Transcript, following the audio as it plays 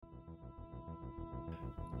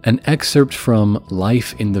An excerpt from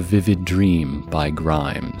Life in the Vivid Dream by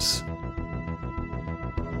Grimes.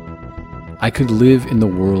 I could live in the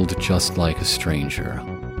world just like a stranger.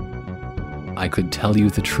 I could tell you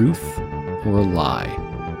the truth or lie.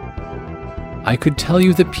 I could tell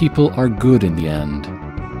you that people are good in the end,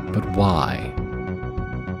 but why?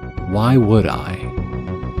 Why would I?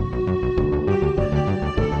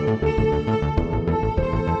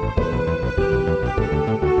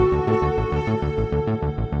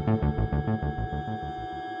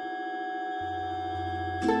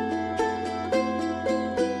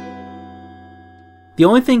 The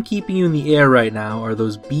only thing keeping you in the air right now are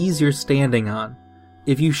those bees you're standing on.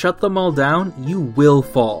 If you shut them all down, you will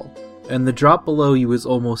fall, and the drop below you is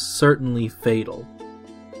almost certainly fatal.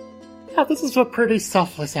 Yeah, this is a pretty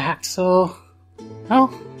selfless act, so... Well,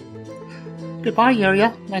 goodbye,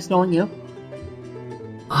 Yuria. Nice knowing you.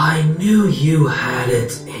 I knew you had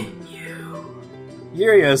it in you.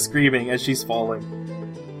 Yuria is screaming as she's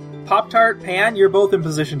falling. Pop-Tart, Pan, you're both in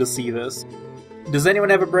position to see this. Does anyone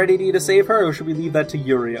have a bread idea to save her, or should we leave that to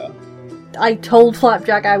Yuria? I told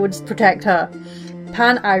Flapjack I would protect her.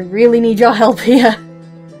 Pan, I really need your help here.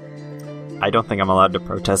 I don't think I'm allowed to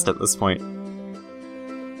protest at this point.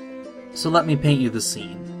 So let me paint you the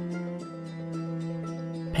scene.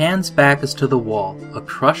 Pan's back is to the wall, a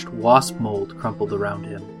crushed wasp mold crumpled around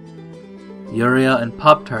him. Yuria and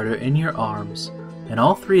Pop-Tart are in your arms, and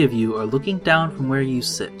all three of you are looking down from where you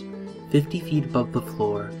sit, 50 feet above the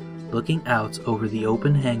floor, looking out over the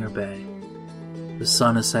open hangar bay. The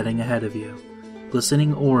sun is setting ahead of you,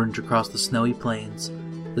 glistening orange across the snowy plains,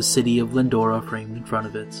 the city of Lindora framed in front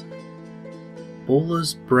of it.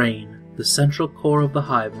 Bola's brain, the central core of the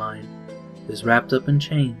hive mind, is wrapped up in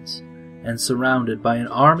chains and surrounded by an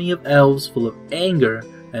army of elves full of anger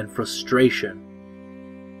and frustration.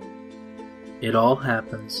 It all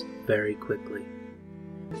happens very quickly.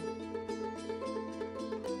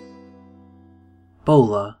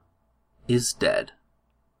 Bola is dead.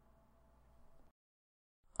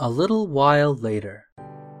 A little while later.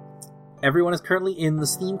 Everyone is currently in the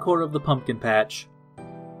steam core of the pumpkin patch,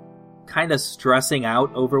 kind of stressing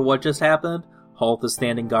out over what just happened. Halt is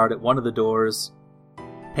standing guard at one of the doors.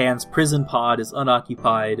 Pan's prison pod is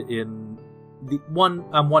unoccupied in the one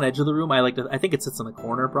on one edge of the room. I think it sits in a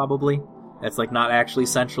corner, probably. It's like not actually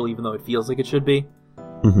central, even though it feels like it should be.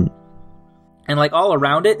 Mm-hmm. And like all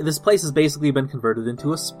around it, this place has basically been converted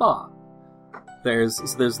into a spa.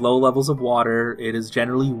 There's low levels of water. It is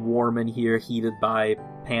generally warm in here, heated by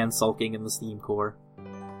Pan sulking in the steam core.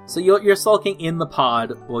 So you're sulking in the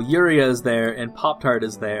pod while Yuria is there and Pop-Tart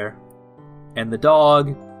is there, and the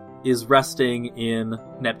dog is resting in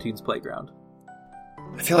Neptune's playground.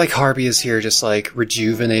 I feel like Harby is here just like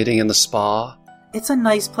rejuvenating in the spa. It's a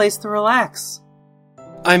nice place to relax.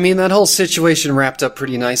 I mean, that whole situation wrapped up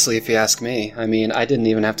pretty nicely if you ask me. I mean, I didn't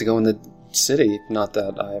even have to go in the city. Not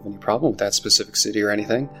that I have any problem with that specific city or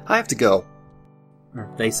anything. I have to go.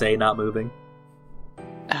 They say, not moving.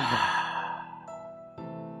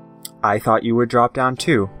 I thought you would drop down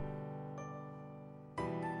too.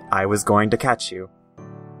 I was going to catch you.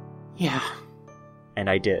 Yeah. And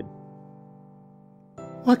I did.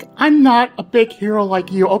 Look, I'm not a big hero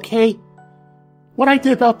like you, okay? What I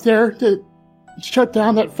did up there to shut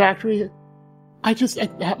down that factory,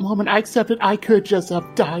 at that moment, I accepted I could just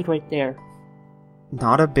have died right there.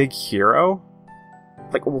 Not a big hero?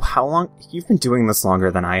 Like, how long? You've been doing this longer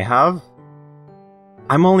than I have.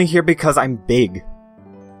 I'm only here because I'm big.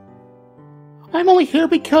 I'm only here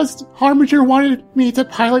because Harbinger wanted me to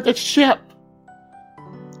pilot a ship.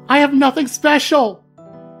 I have nothing special.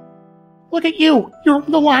 Look at you. You're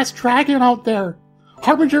the last dragon out there.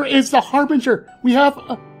 Harbinger is the Harbinger. We have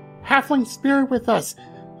a halfling spirit with us.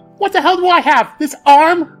 What the hell do I have? This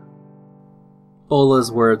arm?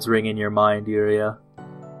 Bola's words ring in your mind, Yuria.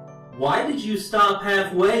 Why did you stop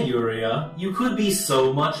halfway, Yuria? You could be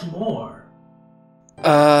so much more.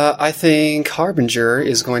 I think Harbinger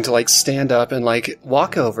is going to, stand up and,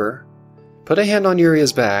 walk over, put a hand on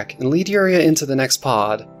Yuria's back, and lead Yuria into the next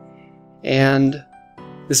pod. And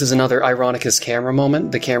this is another Ironicus camera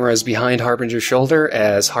moment. The camera is behind Harbinger's shoulder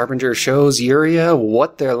as Harbinger shows Yuria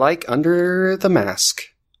what they're like under the mask.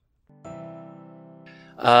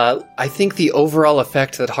 I think the overall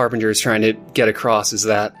effect that Harbinger is trying to get across is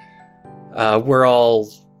that we're all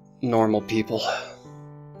normal people.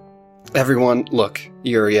 Everyone, look,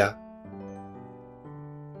 Yuria.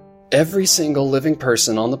 Every single living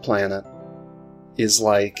person on the planet is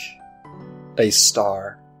like a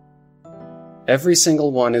star. Every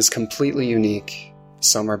single one is completely unique.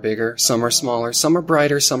 Some are bigger, some are smaller, some are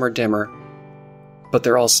brighter, some are dimmer. But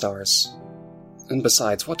they're all stars. And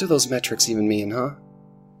besides, what do those metrics even mean, huh?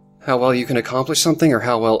 How well you can accomplish something, or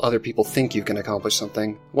how well other people think you can accomplish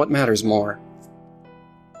something? What matters more?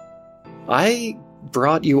 I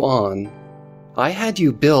brought you on. I had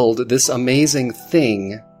you build this amazing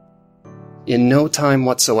thing in no time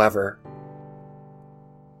whatsoever.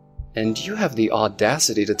 And you have the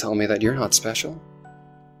audacity to tell me that you're not special?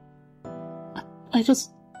 I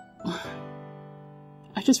just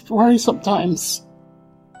worry sometimes.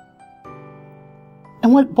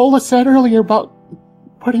 And what Bola said earlier about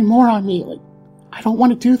putting more on me, like, I don't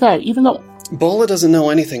want to do that, even though... Bola doesn't know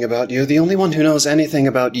anything about you. The only one who knows anything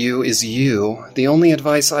about you is you. The only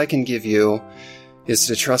advice I can give you is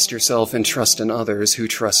to trust yourself and trust in others who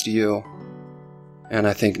trust you. And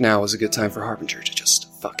I think now is a good time for Harbinger to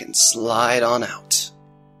just fucking slide on out.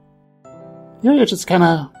 Yuria just kind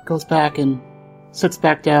of goes back and sits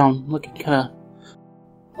back down, looking kind of...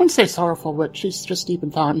 I wouldn't say sorrowful, but she's just deep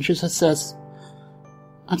in thought, and she just says,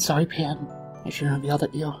 I'm sorry, Pan. I shouldn't have yelled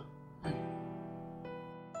at you.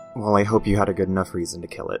 Well, I hope you had a good enough reason to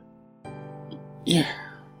kill it. Yeah.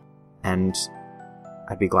 And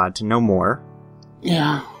I'd be glad to know more.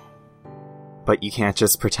 Yeah. But you can't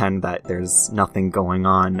just pretend that there's nothing going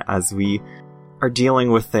on as we are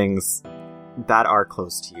dealing with things that are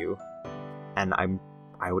close to you. And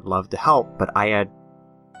I would love to help, but I had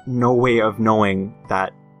no way of knowing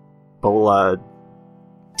that Bola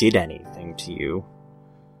did anything to you.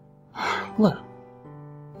 Look,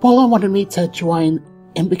 Bola wanted me to join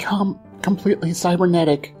and become completely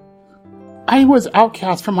cybernetic. I was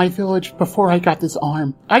outcast from my village before I got this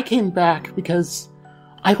arm. I came back because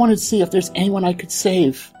I wanted to see if there's anyone I could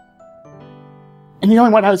save. And the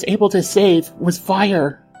only one I was able to save was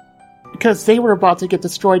Fire, because they were about to get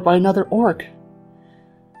destroyed by another orc.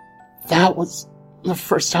 That was the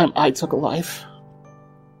first time I took a life.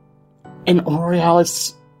 And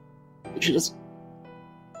Aurealis, I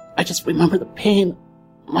just remember the pain,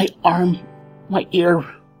 my arm, my ear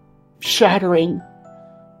shattering.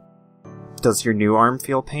 Does your new arm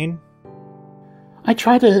feel pain? I've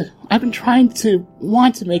been trying to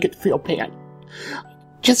want to make it feel pain.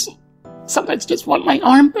 Sometimes just want my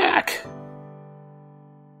arm back.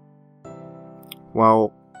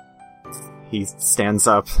 Well, he stands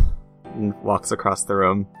up and walks across the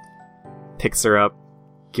room, picks her up,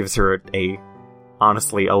 gives her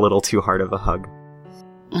honestly, a little too hard of a hug.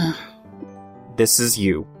 This is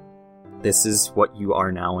you. This is what you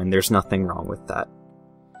are now, and there's nothing wrong with that.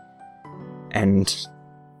 And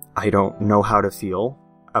I don't know how to feel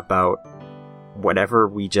about whatever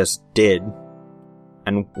we just did,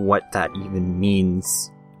 and what that even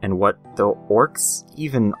means, and what the orcs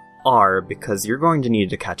even are, because you're going to need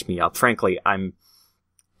to catch me up. Frankly, I'm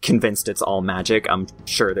convinced it's all magic. I'm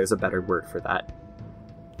sure there's a better word for that.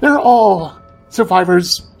 They're all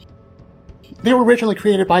survivors. They were originally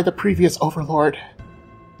created by the previous overlord,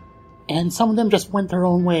 and some of them just went their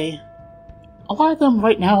own way. A lot of them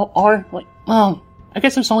right now are, I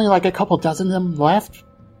guess there's only a couple dozen of them left,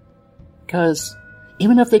 because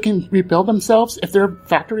even if they can rebuild themselves, if their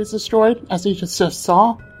factory is destroyed, as you just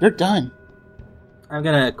saw, they're done. I'm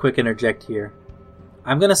gonna quick interject here.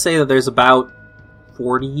 I'm gonna say that there's about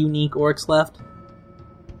 40 unique orcs left,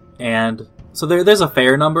 and so there's a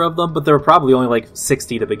fair number of them, but there were probably only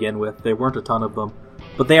 60 to begin with. There weren't a ton of them,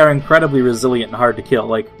 but they are incredibly resilient and hard to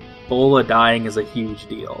kill. Bola dying is a huge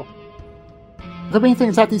deal. The main thing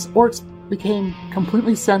is that these orcs became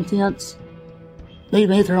completely sentient. They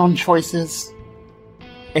made their own choices.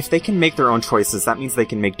 If they can make their own choices, that means they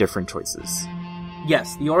can make different choices.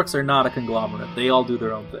 Yes, the orcs are not a conglomerate. They all do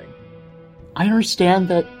their own thing. I understand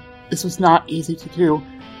that this was not easy to do,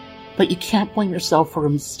 but you can't blame yourself for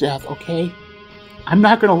his death, okay? I'm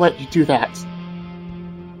not gonna let you do that.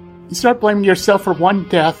 You start blaming yourself for one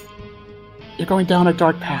death, you're going down a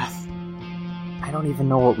dark path. I don't even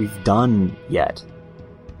know what we've done yet.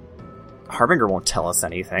 Harbinger won't tell us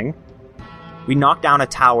anything. We knocked down a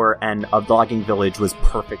tower and a logging village was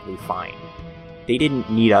perfectly fine. They didn't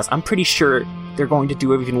need us. I'm pretty sure they're going to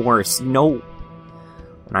do even worse. When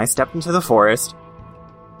I stepped into the forest,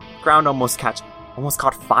 ground almost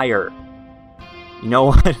caught fire. You know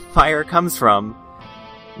what fire comes from?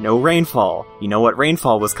 No rainfall. You know what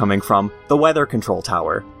rainfall was coming from? The weather control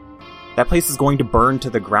tower. That place is going to burn to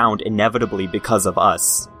the ground inevitably because of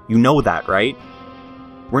us. You know that, right?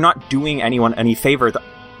 We're not doing anyone any favor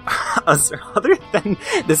other than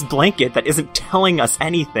this blanket that isn't telling us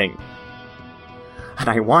anything. And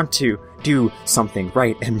I want to do something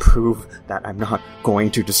right and prove that I'm not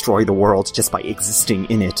going to destroy the world just by existing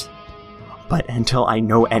in it. But until I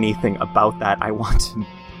know anything about that, I want to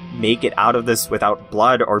make it out of this without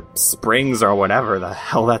blood or springs or whatever the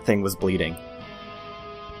hell that thing was bleeding.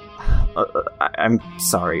 I'm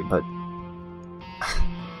sorry, but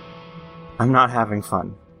I'm not having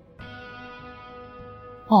fun.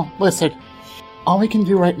 Oh, listen. All we can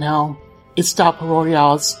do right now is stop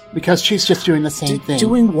Auroralis because she's just doing the same thing.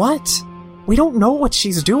 Doing what? We don't know what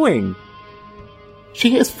she's doing.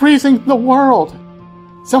 She is freezing the world.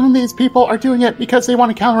 Some of these people are doing it because they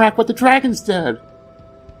want to counteract what the dragons did.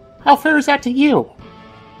 How fair is that to you?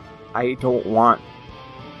 I don't want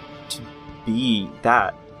to be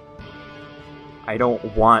that. I don't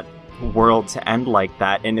want the world to end like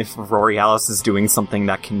that, and if Auroralis is doing something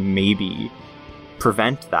that can maybe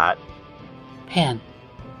prevent that... Pan,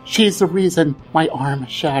 she's the reason my arm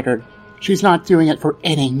shattered. She's not doing it for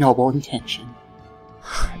any noble intention.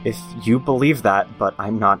 If you believe that, but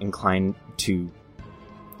I'm not inclined to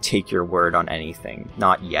take your word on anything.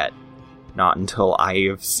 Not yet. Not until I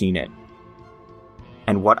have seen it.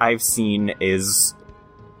 And what I've seen is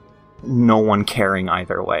no one caring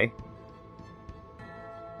either way.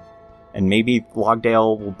 And maybe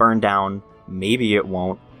Logdale will burn down, maybe it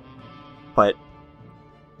won't, but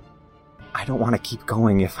I don't want to keep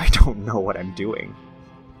going if I don't know what I'm doing.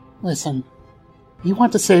 Listen, you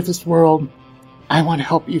want to save this world, I want to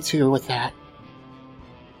help you too with that.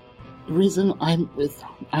 The reason I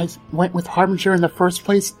went with Harbinger in the first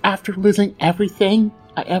place after losing everything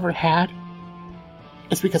I ever had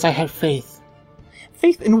is because I had faith.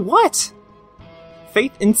 Faith in what?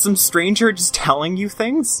 Faith in some stranger just telling you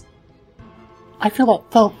things? I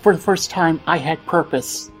felt for the first time I had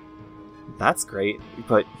purpose. That's great,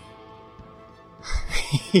 but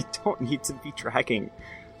you don't need to be dragging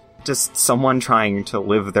just someone trying to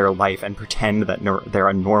live their life and pretend that they're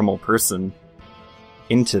a normal person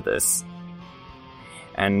into this.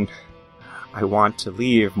 And I want to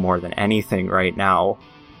leave more than anything right now.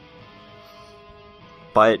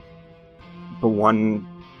 But the one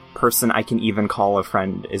person I can even call a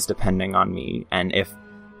friend is depending on me, and if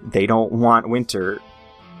they don't want winter,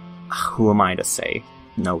 who am I to say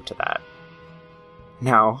no to that?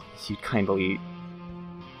 Now, if you'd kindly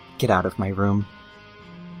get out of my room.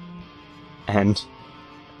 And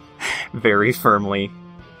very firmly,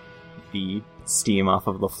 the steam off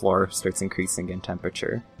of the floor starts increasing in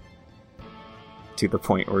temperature to the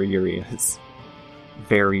point where Yuria is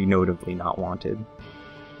very notably not wanted.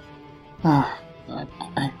 I'm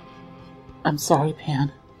sorry,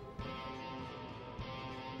 Pan.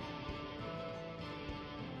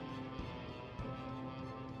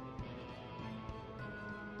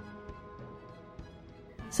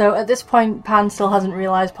 So at this point, Pan still hasn't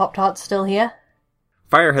realised Pop-Tart's still here?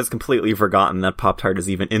 Fire has completely forgotten that Pop-Tart is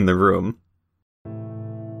even in the room.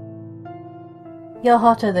 You're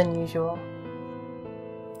hotter than usual.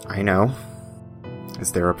 I know.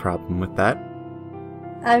 Is there a problem with that?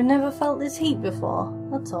 I've never felt this heat before,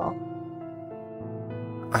 that's all.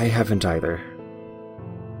 I haven't either.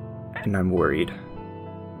 And I'm worried.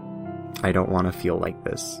 I don't want to feel like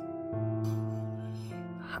this.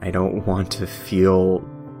 I don't want to feel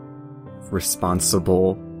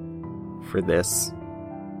responsible for this.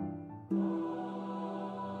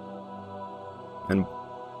 And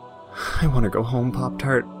I want to go home,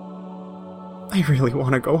 Pop-Tart. I really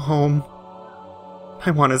want to go home.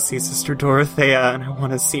 I want to see Sister Dorothea, and I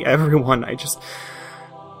want to see everyone.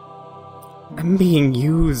 I'm being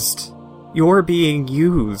used. You're being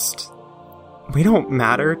used. We don't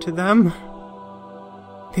matter to them.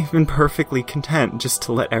 They've been perfectly content just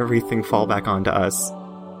to let everything fall back onto us.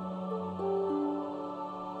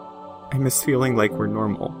 I miss feeling like we're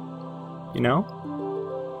normal. You know?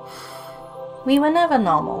 We were never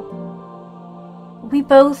normal. We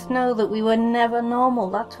both know that we were never normal.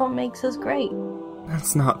 That's what makes us great.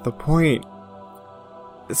 That's not the point.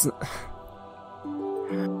 It's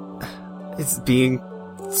being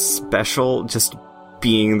special, just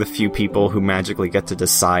being the few people who magically get to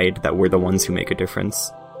decide that we're the ones who make a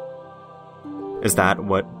difference. Is that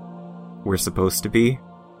what we're supposed to be?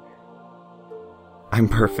 I'm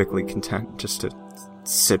perfectly content just to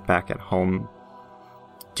sit back at home,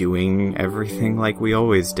 doing everything like we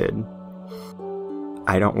always did.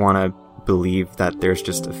 I don't want to believe that there's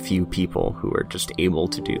just a few people who are just able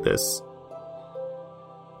to do this.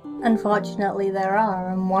 Unfortunately, there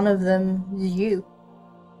are, and one of them is you.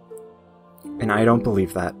 And I don't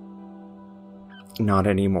believe that. Not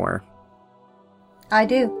anymore. I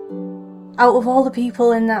do. Out of all the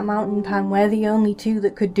people in that mountain, Pan, we're the only two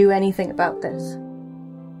that could do anything about this.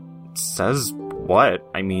 Says what?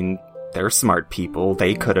 I mean, they're smart people.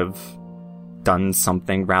 They could have done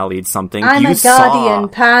something, rallied something. I'm a guardian,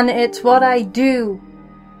 Pan. It's what I do.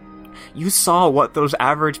 You saw what those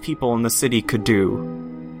average people in the city could do.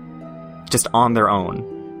 Just on their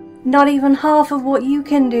own. Not even half of what you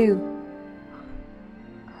can do.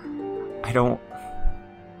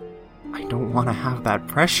 I don't want to have that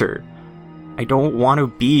pressure. I don't want to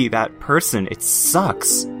be that person. It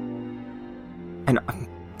sucks. And I'm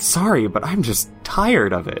sorry, but I'm just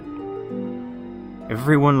tired of it.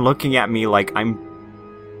 Everyone looking at me like I'm...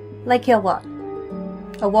 Like you're what?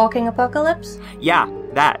 A walking apocalypse? Yeah,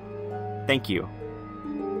 that. Thank you.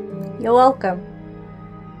 You're welcome.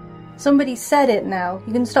 Somebody said it now.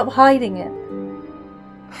 You can stop hiding it.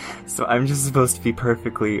 So I'm just supposed to be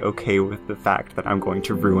perfectly okay with the fact that I'm going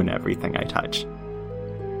to ruin everything I touch.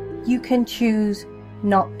 You can choose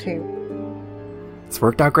not to. It's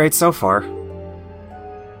worked out great so far.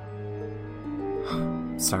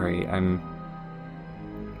 Sorry, I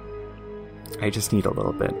just need a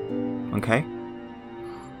little bit, okay?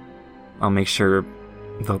 I'll make sure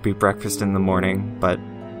there'll be breakfast in the morning, but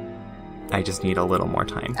I just need a little more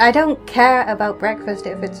time. I don't care about breakfast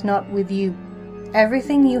if it's not with you.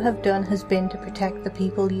 Everything you have done has been to protect the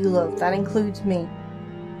people you love. That includes me.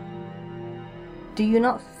 Do you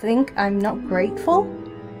not think I'm not grateful?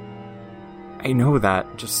 I know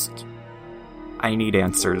that, just... I need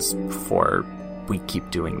answers before we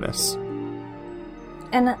keep doing this.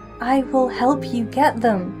 And I will help you get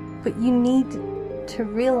them, but you need to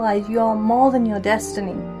realize you're more than your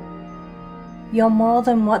destiny. You're more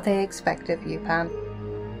than what they expect of you, Pan.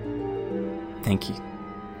 Thank you.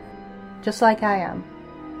 Just like I am.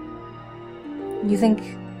 You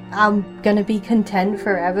think I'm gonna be content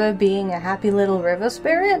forever being a happy little river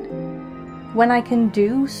spirit? When I can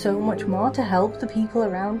do so much more to help the people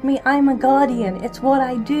around me? I'm a guardian. It's what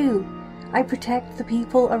I do. I protect the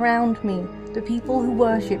people around me. The people who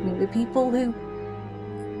worship me. The people who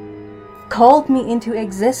called me into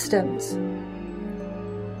existence.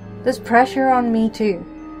 There's pressure on me too.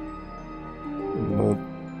 Well,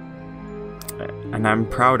 and I'm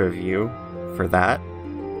proud of you for that.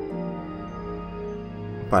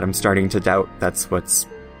 But I'm starting to doubt that's what's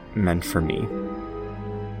meant for me.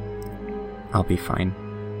 I'll be fine.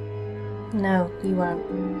 No, you won't.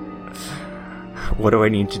 What do I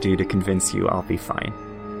need to do to convince you I'll be fine?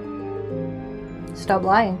 Stop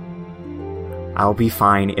lying. I'll be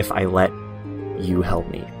fine if I let you help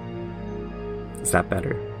me. Is that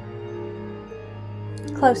better?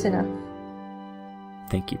 Close enough.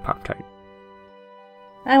 Thank you, Pop-Tart.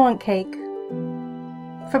 I want cake.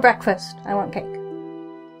 For breakfast, I want cake.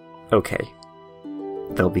 Okay.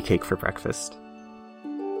 There'll be cake for breakfast.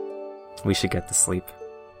 We should get to sleep.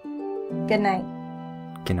 Good night.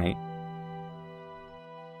 Good night.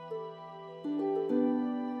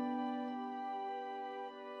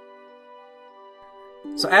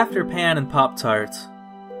 So after Pan and Pop-Tart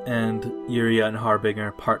and Yuria and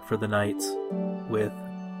Harbinger part for the night, with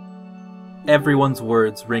everyone's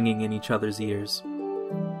words ringing in each other's ears,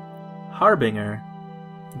 Harbinger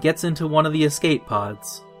gets into one of the escape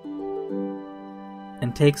pods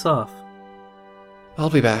and takes off.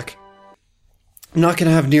 I'll be back. I'm not going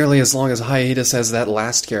to have nearly as long as hiatus as that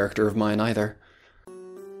last character of mine either.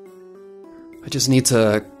 I just need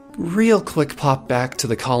to real quick pop back to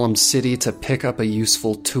the Column City to pick up a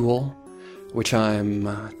useful tool, which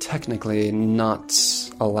I'm technically not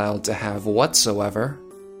allowed to have whatsoever.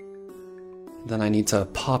 Then I need to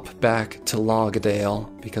pop back to Logdale,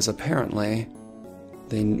 because apparently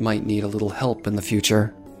they might need a little help in the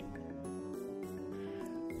future.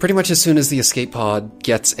 Pretty much as soon as the escape pod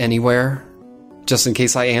gets anywhere, just in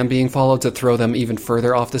case I am being followed to throw them even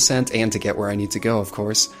further off the scent, and to get where I need to go, of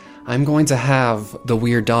course, I'm going to have the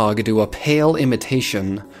weird dog do a pale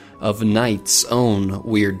imitation of Knight's own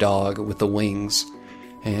weird dog with the wings.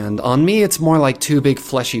 And on me, it's more like two big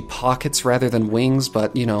fleshy pockets rather than wings,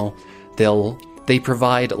 but, you know, they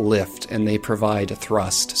provide lift and they provide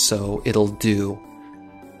thrust, so it'll do.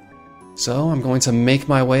 So I'm going to make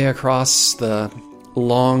my way across the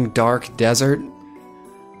long, dark desert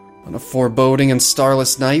on a foreboding and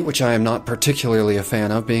starless night, which I am not particularly a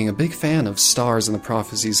fan of, being a big fan of stars and the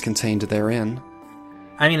prophecies contained therein.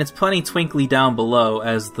 I mean, it's plenty twinkly down below,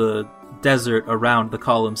 as the desert around the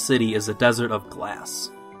Column City is a desert of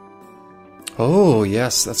glass. Oh,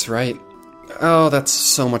 yes, that's right. Oh, that's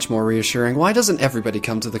so much more reassuring. Why doesn't everybody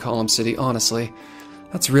come to the Column City, honestly?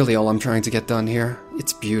 That's really all I'm trying to get done here.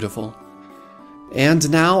 It's beautiful. And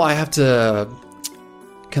now I have to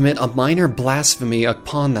commit a minor blasphemy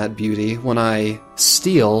upon that beauty when I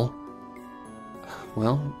steal...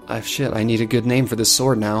 Well, I need a good name for this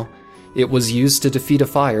sword now. It was used to defeat a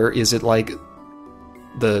fire. Is it like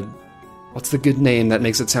the... What's the good name that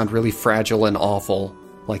makes it sound really fragile and awful?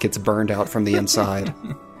 Like it's burned out from the inside.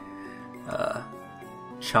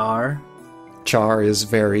 Char? Char is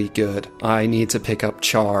very good. I need to pick up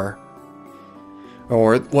Char.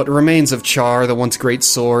 Or what remains of Char, the once great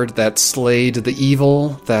sword that slayed the evil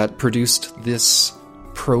that produced this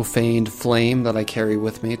profaned flame that I carry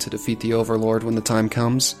with me to defeat the Overlord when the time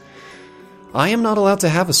comes. I am not allowed to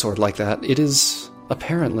have a sword like that. It is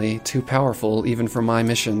apparently too powerful even for my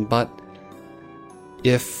mission, but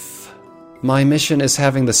if my mission is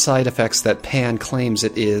having the side effects that Pan claims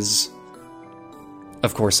it is...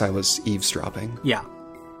 Of course I was eavesdropping. Yeah.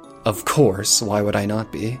 Of course, why would I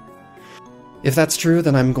not be? If that's true,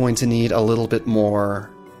 then I'm going to need a little bit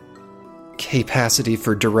more capacity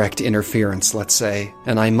for direct interference, let's say,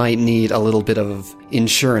 and I might need a little bit of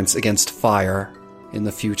insurance against fire in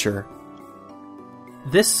the future.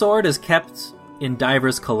 This sword is kept in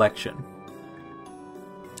Diver's collection.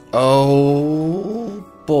 Oh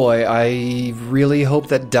boy, I really hope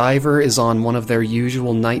that Diver is on one of their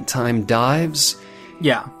usual nighttime dives.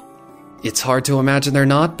 Yeah. It's hard to imagine they're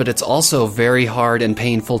not, but it's also very hard and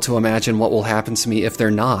painful to imagine what will happen to me if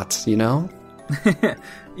they're not, you know?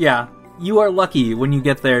 Yeah. You are lucky when you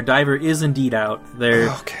get there. Diver is indeed out.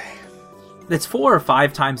 Okay. It's 4 or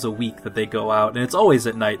 5 times a week that they go out, and it's always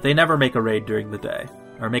at night. They never make a raid during the day,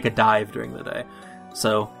 or make a dive during the day.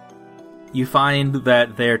 So, you find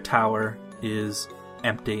that their tower is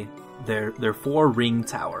empty. Their 4-ring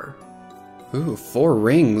tower. Ooh, 4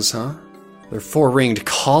 rings, huh? Their 4-ringed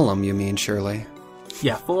column, you mean, surely?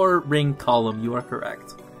 Yeah, 4-ring column, you are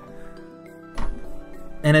correct.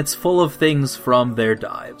 And it's full of things from their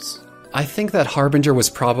dives. I think that Harbinger was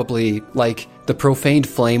probably, like, the profaned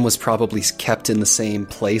flame was probably kept in the same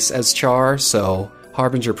place as Char, so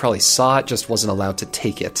Harbinger probably saw it, just wasn't allowed to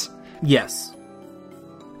take it. Yes.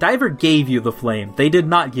 Diver gave you the flame. They did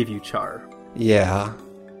not give you Char. Yeah.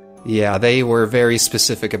 Yeah, they were very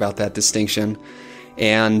specific about that distinction.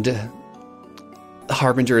 And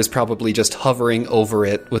Harbinger is probably just hovering over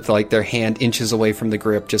it with, like, their hand inches away from the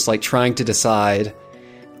grip, just, like, trying to decide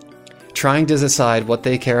what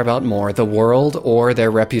they care about more, the world or their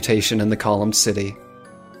reputation in the columned city.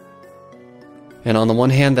 And on the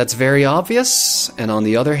one hand, that's very obvious, and on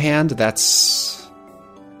the other hand, this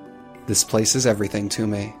place is everything to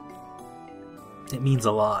me. It means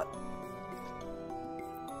a lot.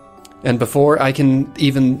 And before I can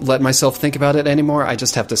even let myself think about it anymore, I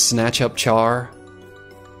just have to snatch up Char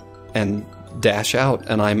and dash out,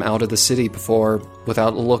 and I'm out of the city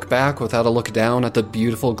without a look back, without a look down at the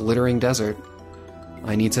beautiful glittering desert.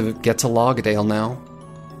 I need to get to Logdale now.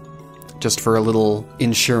 Just for a little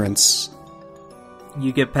insurance.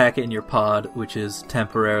 You get back in your pod, which is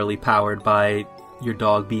temporarily powered by your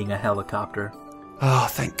dog being a helicopter. Oh,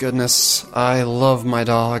 thank goodness. I love my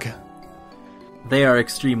dog. They are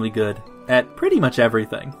extremely good at pretty much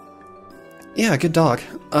everything. Yeah, good dog.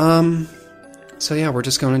 So yeah, we're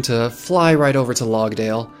just going to fly right over to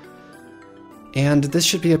Logdale. And this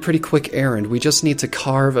should be a pretty quick errand. We just need to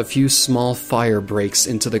carve a few small fire breaks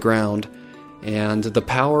into the ground. And the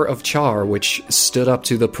power of Char, which stood up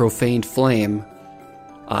to the profaned flame,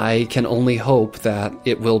 I can only hope that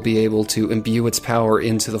it will be able to imbue its power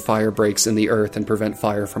into the fire breaks in the earth and prevent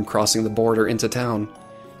fire from crossing the border into town,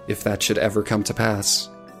 if that should ever come to pass.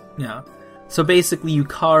 Yeah. So basically you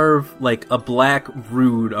carve, like, a black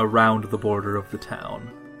rood around the border of the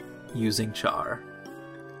town, using Char.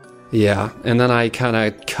 Yeah, and then I kind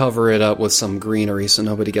of cover it up with some greenery so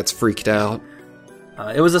nobody gets freaked out.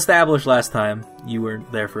 It was established last time. You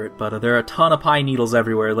weren't there for it, but there are a ton of pine needles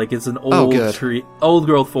everywhere. Like, it's an old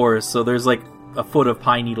growth forest, so there's, like, a foot of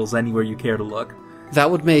pine needles anywhere you care to look.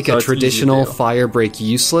 That would make a traditional fire break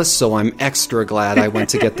useless, so I'm extra glad I went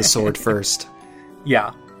to get the sword first.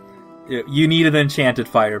 Yeah. You need an enchanted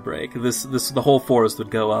fire break. The whole forest would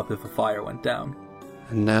go up if a fire went down.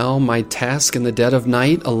 And now my task in the dead of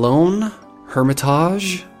night alone,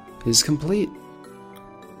 Hermitage, is complete.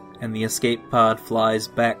 And the escape pod flies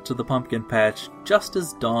back to the pumpkin patch just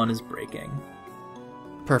as dawn is breaking.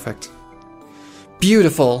 Perfect.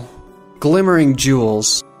 Beautiful. Glimmering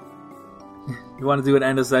jewels. You want to do an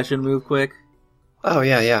end of session move quick? Oh,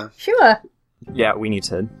 yeah. Sure. Yeah, we need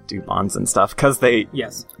to do bonds and stuff, because they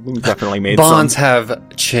definitely made bonds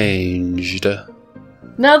have changed.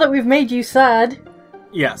 Now that we've made you sad.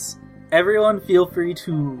 Yes. Everyone feel free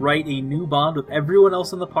to write a new bond with everyone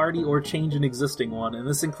else in the party or change an existing one, and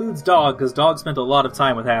this includes Dog, because Dog spent a lot of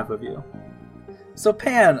time with half of you. So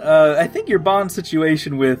Pan, I think your bond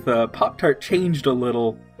situation with Pop-Tart changed a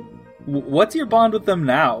little. What's your bond with them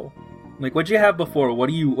now? Like, what'd you have before? What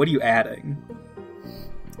are you adding?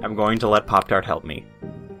 I'm going to let Pop-Tart help me.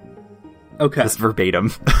 Okay. Just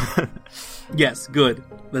verbatim. Yes, good.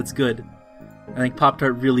 That's good. I think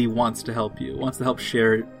Pop-Tart really wants to help you. Wants to help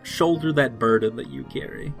shoulder that burden that you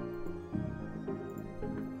carry.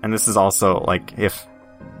 And this is also, like, if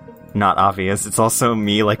not obvious, it's also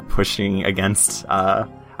me, like, pushing against, I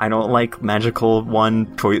don't like magical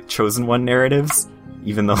one, chosen one narratives,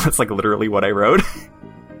 even though it's, like, literally what I wrote.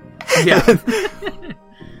 Yeah.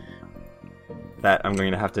 That I'm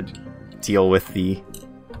going to have to deal with the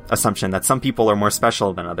assumption that some people are more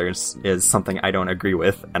special than others is something I don't agree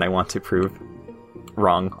with, and I want to prove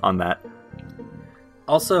wrong on that.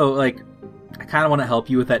 Also, like, I kind of want to help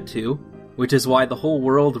you with that too, which is why the whole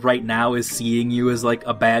world right now is seeing you as, like,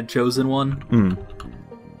 a bad chosen one.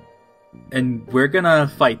 And we're gonna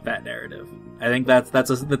fight that narrative. I think that's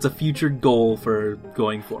a future goal for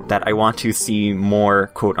going forward. That I want to see more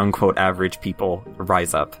quote-unquote average people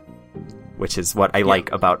rise up, which is what I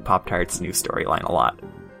like about Pop-Tart's new storyline a lot.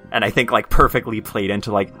 And I think, like, perfectly played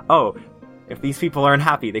into, like, oh, if these people aren't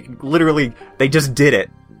happy, they can literally, they just did it.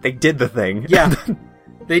 They did the thing. Yeah.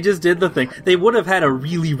 They just did the thing. They would have had a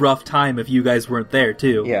really rough time if you guys weren't there,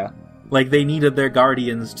 too. Yeah. Like, they needed their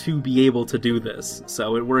guardians to be able to do this,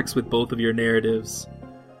 so it works with both of your narratives.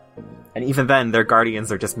 And even then, their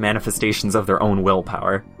guardians are just manifestations of their own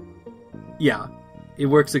willpower. Yeah. It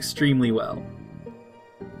works extremely well.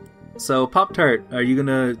 So, Pop-Tart, are you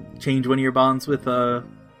gonna change one of your bonds with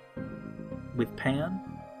Pan?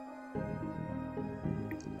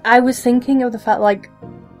 I was thinking of the fact, like,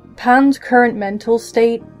 Pan's current mental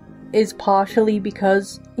state is partially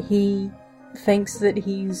because he thinks that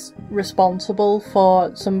he's responsible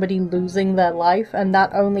for somebody losing their life, and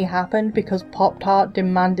that only happened because Pop-Tart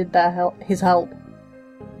demanded his help.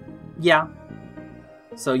 Yeah.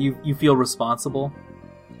 So you feel responsible?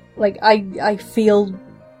 Like, I feel,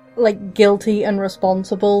 like, guilty and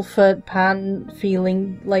responsible for Pan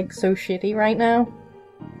feeling, like, so shitty right now.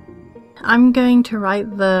 I'm going to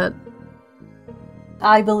write that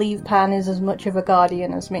I believe Pan is as much of a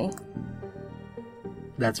guardian as me.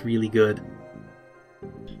 That's really good.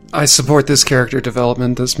 I support this character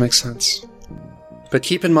development. This makes sense. But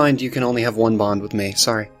keep in mind, you can only have one bond with me.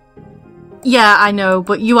 Sorry. Yeah, I know,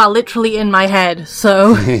 but you are literally in my head,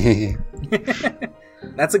 so...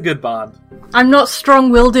 That's a good bond. I'm not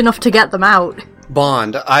strong-willed enough to get them out.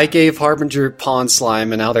 Bond. I gave Harbinger Pond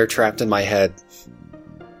Slime, and now they're trapped in my head.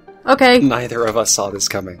 Okay. Neither of us saw this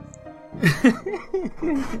coming.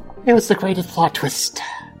 It was the greatest plot twist.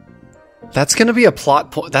 That's gonna be a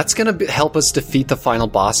plot point. That's gonna help us defeat the final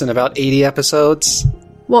boss in about 80 episodes.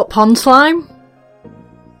 What, Pond Slime?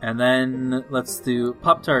 And then, let's do...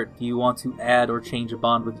 Pop-Tart, do you want to add or change a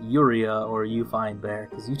bond with Yuria, or are you fine there?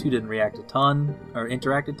 Because you two didn't react a ton, or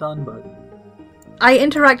interact a ton, but... I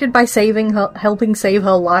interacted by helping save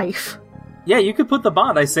her life. Yeah, you could put the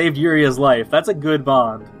bond, I saved Yuria's life. That's a good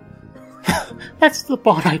bond. That's the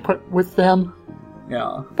bond I put with them.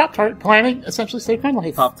 Yeah. Pop-Tart planning essentially saved my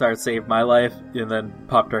life. Pop-Tart saved my life, and then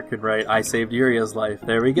Pop-Tart could write, I saved Yuria's life.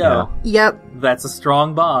 There we go. Yeah. Yep. That's a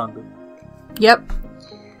strong bond. Yep.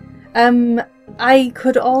 I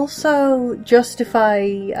could also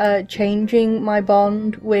justify changing my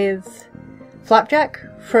bond with Flapjack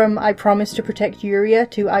from I promised to protect Yuria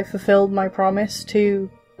to I fulfilled my promise to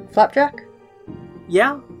Flapjack.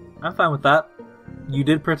 Yeah, I'm fine with that. You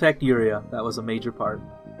did protect Yuria. That was a major part.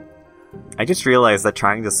 I just realized that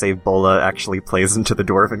trying to save Bola actually plays into the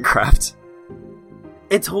Dwarven craft.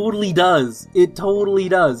 It totally does. It totally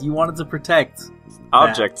does. You wanted to protect.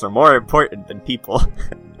 Objects are more important than people.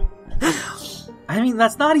 I mean,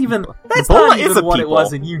 that's not even... That's Bola not is even a what people. it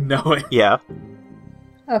was, and you know it. Yeah.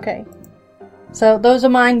 Okay. So those are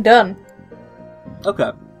mine done.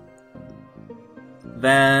 Okay.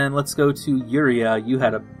 Then let's go to Yuria. You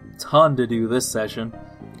had a ton to do this session.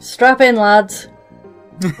 Strap in, lads.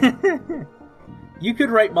 You could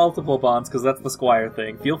write multiple bonds, because that's the Squire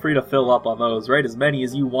thing. Feel free to fill up on those. Write as many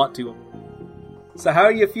as you want to. So how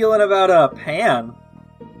are you feeling about Pan?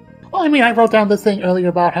 Well, I mean, I wrote down this thing earlier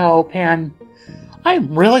about how Pan...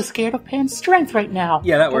 I'm really scared of Pan's strength right now.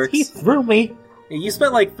 Yeah, that 'cause works. He threw me. You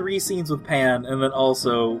spent like 3 scenes with Pan, and then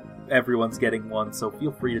also everyone's getting one, so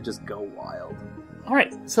feel free to just go wild.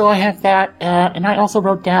 Alright, so I have that, and I also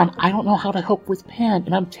wrote down, I don't know how to help with Pan,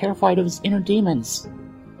 and I'm terrified of his inner demons.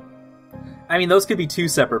 I mean, those could be 2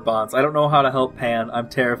 separate bonds. I don't know how to help Pan. I'm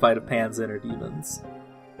terrified of Pan's inner demons.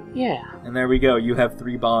 Yeah, And there we go. You have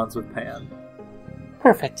 3 bonds with Pan.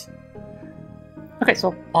 perfect. Okay,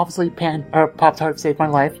 so obviously Pop-Tart saved my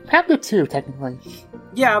life. Pan did too, technically.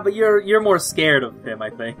 Yeah, but you're more scared of him, I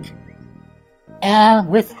think. And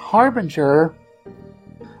with Harbinger,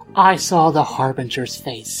 I saw the Harbinger's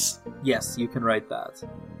face. Yes, you can write that.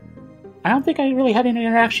 I don't think I really had any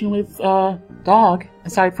interaction with Dog,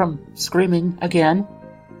 aside from screaming again.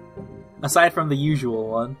 Aside from the usual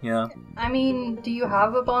one, yeah. I mean, do you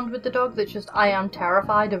have a bond with the dog that's just, I am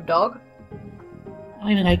terrified of dog?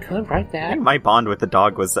 I mean, I could write I that. think my bond with the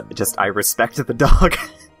dog was just I respect the dog.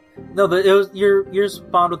 No, your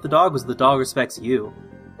bond with the dog was the dog respects you.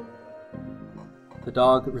 The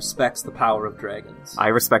dog respects the power of dragons. I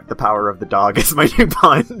respect the power of the dog as my new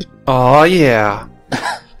bond. Oh yeah.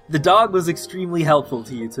 The dog was extremely helpful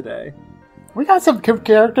to you today. We got some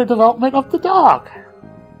character development of the dog.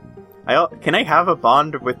 Can I have a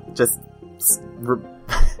bond with just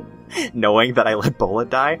knowing that I let Bola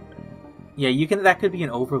die? Yeah, you can. That could be an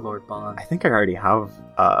Overlord bond. I think I already have,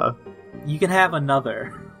 You can have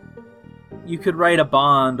another. You could write a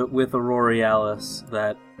bond with Aurorealis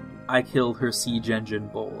that I killed her siege engine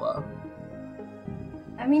Bola.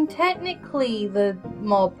 I mean, technically the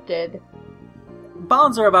mob did.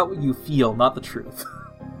 Bonds are about what you feel, not the truth.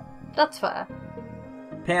 That's fair.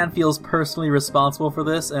 Pan feels personally responsible for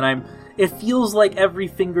this, and it feels like every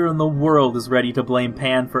finger in the world is ready to blame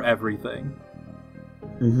Pan for everything.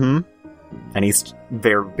 Mm-hmm. And he's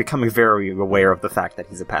becoming very aware of the fact that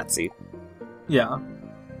he's a patsy. Yeah.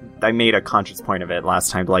 I made a conscious point of it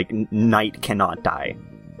last time, like, Knight cannot die.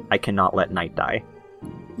 I cannot let Knight die.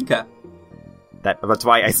 Okay. That's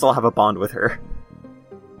why I still have a bond with her.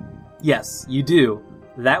 Yes, you do.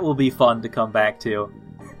 That will be fun to come back to.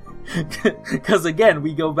 Because again,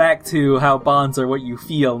 we go back to how bonds are what you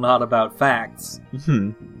feel, not about facts.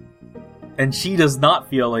 Mm-hmm. And she does not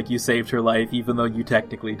feel like you saved her life, even though you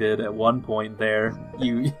technically did at one point there.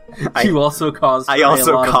 You also caused her a lot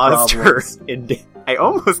of problems. I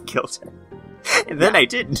almost killed her. And then I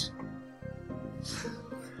didn't.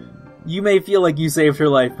 You may feel like you saved her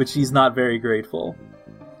life, but she's not very grateful.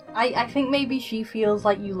 I think maybe she feels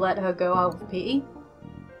like you let her go out of pity.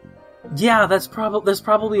 Yeah, there's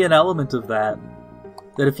probably an element of that.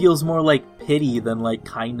 That it feels more like pity than like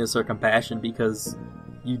kindness or compassion because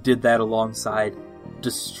you did that alongside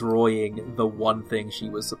destroying the one thing she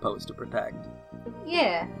was supposed to protect.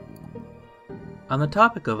 Yeah. On the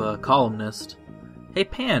topic of a columnist, hey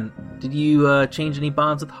Pan, did you change any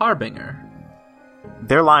bonds with Harbinger?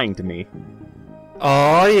 They're lying to me.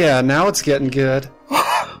 Oh yeah, now it's getting good.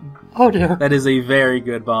 Oh dear. That is a very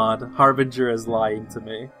good bond. Harbinger is lying to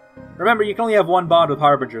me. Remember, you can only have one bond with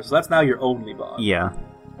Harbinger, so that's now your only bond. Yeah.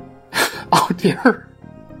 Oh dear.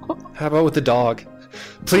 How about with the dog?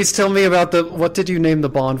 Please tell me about what did you name the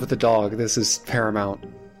bond with the dog? This is paramount.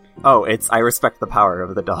 Oh, it's I respect the power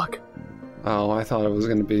of the dog. Oh, I thought it was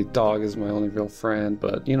going to be dog is my only real friend,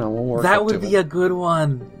 but we'll work That up would to be it. a good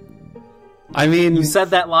one. I mean, You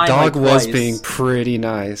said that line dog like was twice. being pretty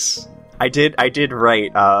nice. I did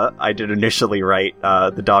initially write,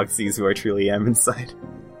 the dog sees who I truly am inside.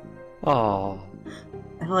 Aw.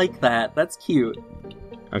 I like that. That's cute.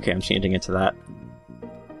 Okay, I'm changing it to that.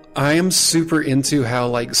 I am super into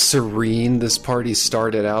how, serene this party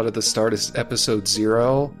started out at the start of episode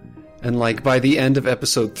 0. And, by the end of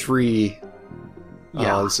episode 3,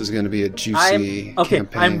 this is going to be a juicy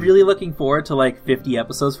campaign. I'm really looking forward to, 50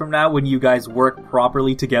 episodes from now when you guys work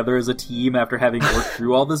properly together as a team after having worked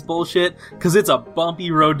through all this bullshit, because it's a bumpy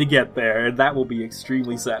road to get there, and that will be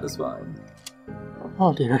extremely satisfying.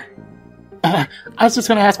 Oh dear. I was just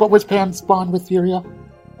going to ask, what was Pan's bond with Furia?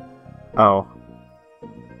 Oh.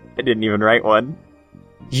 I didn't even write one.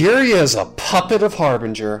 Yuria is a puppet of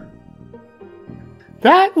Harbinger.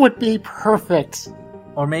 That would be perfect.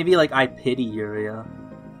 Or maybe, I pity Yuria.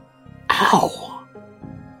 Ow.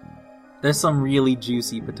 There's some really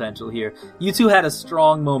juicy potential here. You two had a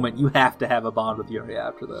strong moment. You have to have a bond with Yuria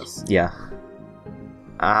after this. Yeah.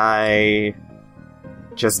 I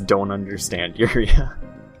just don't understand Yuria.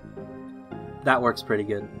 That works pretty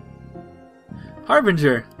good.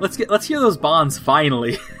 Harbinger, let's hear those bonds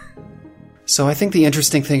finally. So I think the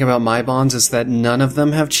interesting thing about my bonds is that none of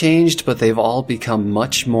them have changed, but they've all become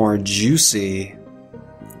much more juicy.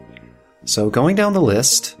 So going down the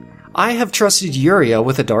list, I have trusted Yuria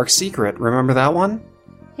with a dark secret. Remember that one?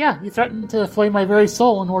 Yeah, you threatened to flame my very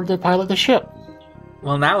soul in order to pilot the ship.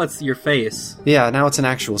 Well, now it's your face. Yeah, now it's an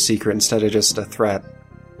actual secret instead of just a threat.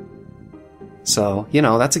 So,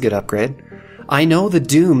 that's a good upgrade. I know the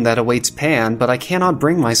doom that awaits Pan, but I cannot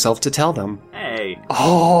bring myself to tell them. Hey,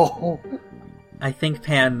 Oh. I think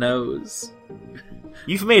Pan knows.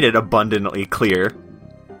 you've made it abundantly clear.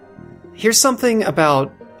 Here's something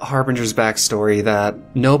about Harbinger's backstory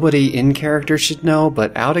that nobody in character should know,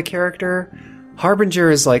 but out of character, Harbinger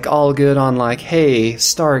is all good on hey,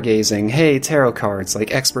 stargazing, hey, tarot cards,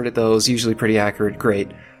 expert at those, usually pretty accurate, great.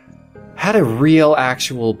 Had a real,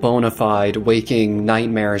 actual, bona fide, waking,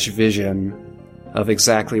 nightmarish vision of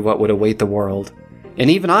exactly what would await the world. And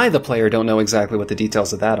even I, the player, don't know exactly what the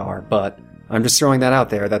details of that are, but I'm just throwing that out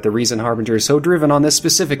there, that the reason Harbinger is so driven on this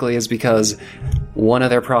specifically is because one of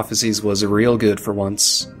their prophecies was real good for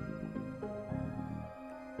once.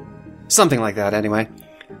 Something like that, anyway.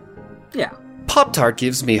 Yeah. Pop-Tart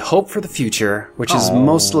gives me hope for the future, which is Aw.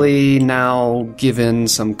 mostly now given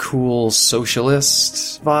some cool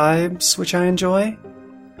socialist vibes, which I enjoy.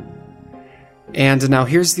 And now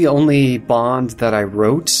here's the only bond that I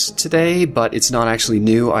wrote today, but it's not actually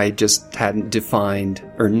new. I just hadn't defined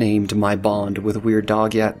or named my bond with Weird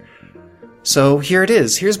Dog yet. So here it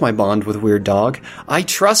is. Here's my bond with Weird Dog. I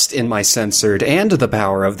trust in my censored and the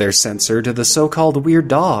power of their censored, the so-called Weird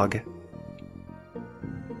Dog.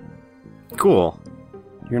 Cool.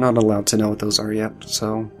 You're not allowed to know what those are yet,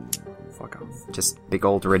 so fuck off. Just big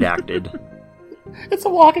old redacted. It's a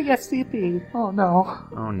walking SCP. Oh no.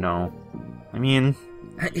 Oh no. I mean,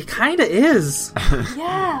 It kinda is.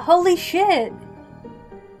 Yeah, holy shit.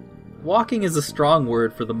 Walking is a strong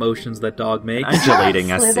word for the motions that dog makes. undulating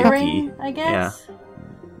Slithering, SCP. I guess.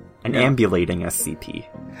 An Yeah. ambulating SCP.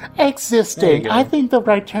 There Existing. you go. I think the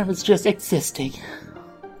right term is just existing.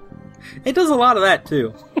 It does a lot of that,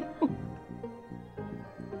 too.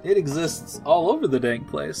 It exists all over the dang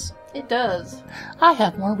place. It does. I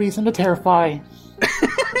have more reason to terrify.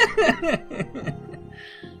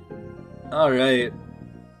 Alright.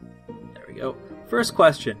 There we go. First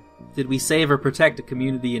question. Did we save or protect a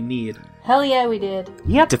community in need? Hell yeah, we did.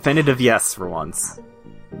 Yep. Definitive yes for once.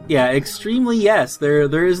 Yeah, extremely yes.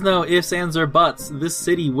 There is no ifs, ands, or buts. This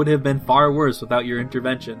city would have been far worse without your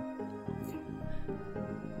intervention.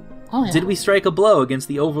 Oh, yeah. Did we strike a blow against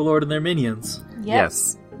the Overlord and their minions? Yep.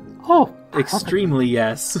 Yes. Oh, Extremely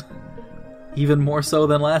yes. Even more so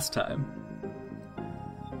than last time.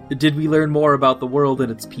 Did we learn more about the world and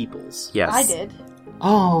its peoples? Yes. I did.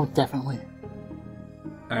 Oh, definitely.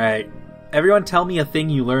 Alright. Everyone tell me a thing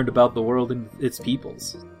you learned about the world and its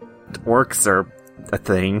peoples. Orcs are a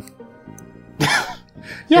thing.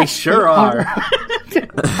 They sure are.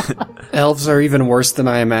 Elves are even worse than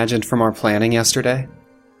I imagined from our planning yesterday.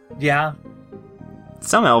 Yeah.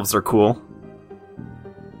 Some elves are cool.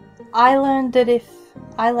 I learned that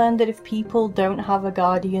if people don't have a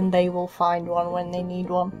guardian, they will find one when they need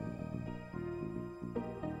one.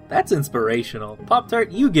 That's inspirational.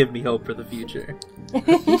 Pop-Tart, you give me hope for the future.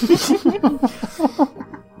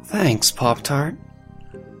 Thanks, Pop-Tart.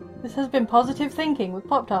 This has been positive thinking with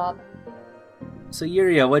Pop-Tart. So,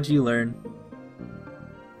 Yuria, what'd you learn?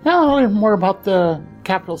 Now I learn more about the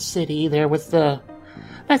capital city there with the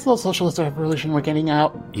nice little socialist revolution we're getting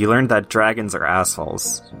out. You learned that dragons are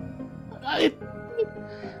assholes. I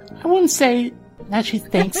wouldn't say that she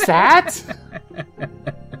thinks that.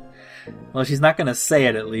 Well, she's not gonna say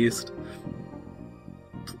it, at least.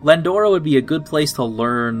 Lendora would be a good place to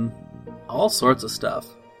learn all sorts of stuff.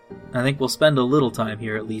 I think we'll spend a little time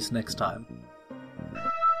here, at least next time.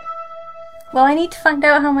 Well, I need to find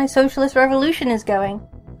out how my socialist revolution is going.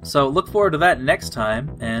 So, look forward to that next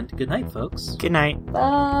time, and good night, folks. Good night.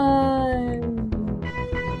 Bye.